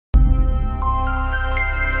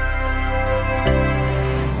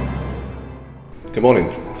Good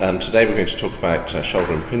morning. Today we're going to talk about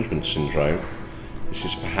shoulder impingement syndrome. This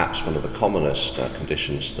is perhaps one of the commonest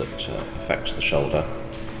conditions that affects the shoulder.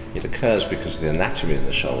 It occurs because of the anatomy of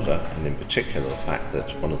the shoulder, and in particular the fact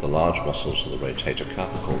that one of the large muscles of the rotator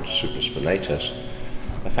cuff, called Supraspinatus,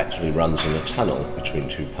 effectively runs in a tunnel between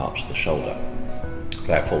two parts of the shoulder.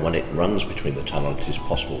 Therefore, when it runs between the tunnel, it is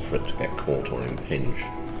possible for it to get caught or impinge.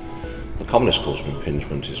 The commonest cause of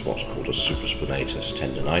impingement is what's called a supraspinatus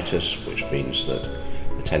tendinitis, which means that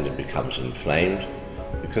the tendon becomes inflamed.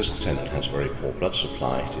 Because the tendon has a very poor blood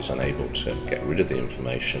supply, it is unable to get rid of the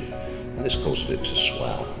inflammation, and this causes it to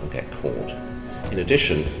swell and get caught. In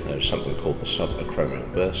addition, there is something called the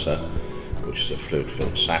subacromial bursa, which is a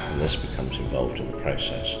fluid-filled sac, and this becomes involved in the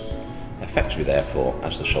process. Effectively, therefore,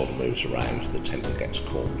 as the shoulder moves around, the tendon gets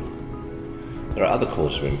caught. There are other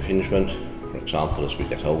causes of impingement. For example, as we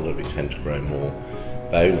get older, we tend to grow more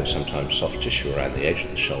bone and sometimes soft tissue around the edge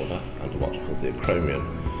of the shoulder under what's called the acromion,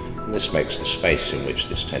 and this makes the space in which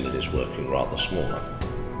this tendon is working rather smaller.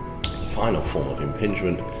 The final form of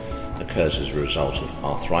impingement occurs as a result of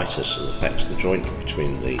arthritis that affects the joint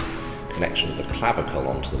between the connection of the clavicle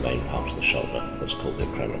onto the main part of the shoulder, that's called the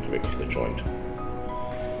acromioclavicular joint.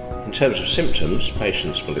 In terms of symptoms,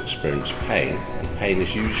 patients will experience pain, and pain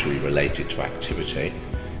is usually related to activity,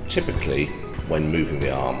 typically when moving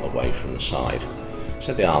the arm away from the side.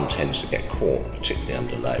 So the arm tends to get caught, particularly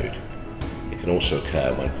under load. It can also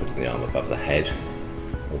occur when putting the arm above the head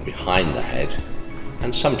or behind the head,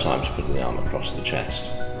 and sometimes putting the arm across the chest.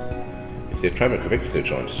 If the acromioclavicular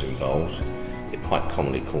joint is involved, it quite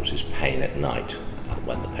commonly causes pain at night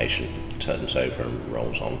when the patient turns over and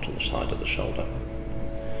rolls onto the side of the shoulder.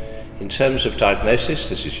 In terms of diagnosis,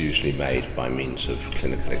 this is usually made by means of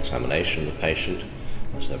clinical examination of the patient,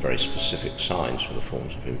 as there are very specific signs for the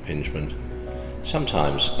forms of impingement.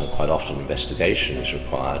 Sometimes, and quite often, investigation is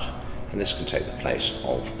required, and this can take the place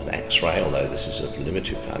of an X-ray, although this is of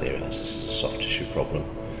limited value as this is a soft tissue problem,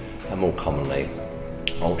 and more commonly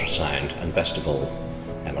ultrasound, and best of all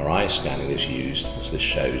MRI scanning is used, as this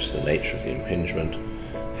shows the nature of the impingement,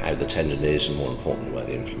 how the tendon is, and more importantly where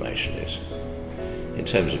the inflammation is. In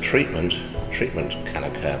terms of treatment can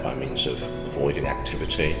occur by means of avoiding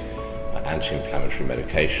activity, anti-inflammatory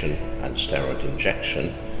medication and steroid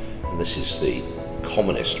injection, and this is the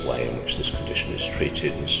commonest way in which this condition is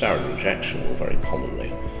treated, and steroid injection will very commonly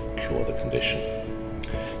cure the condition.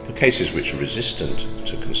 For cases which are resistant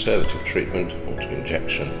to conservative treatment or to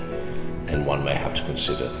injection, then one may have to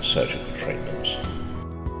consider surgical treatments.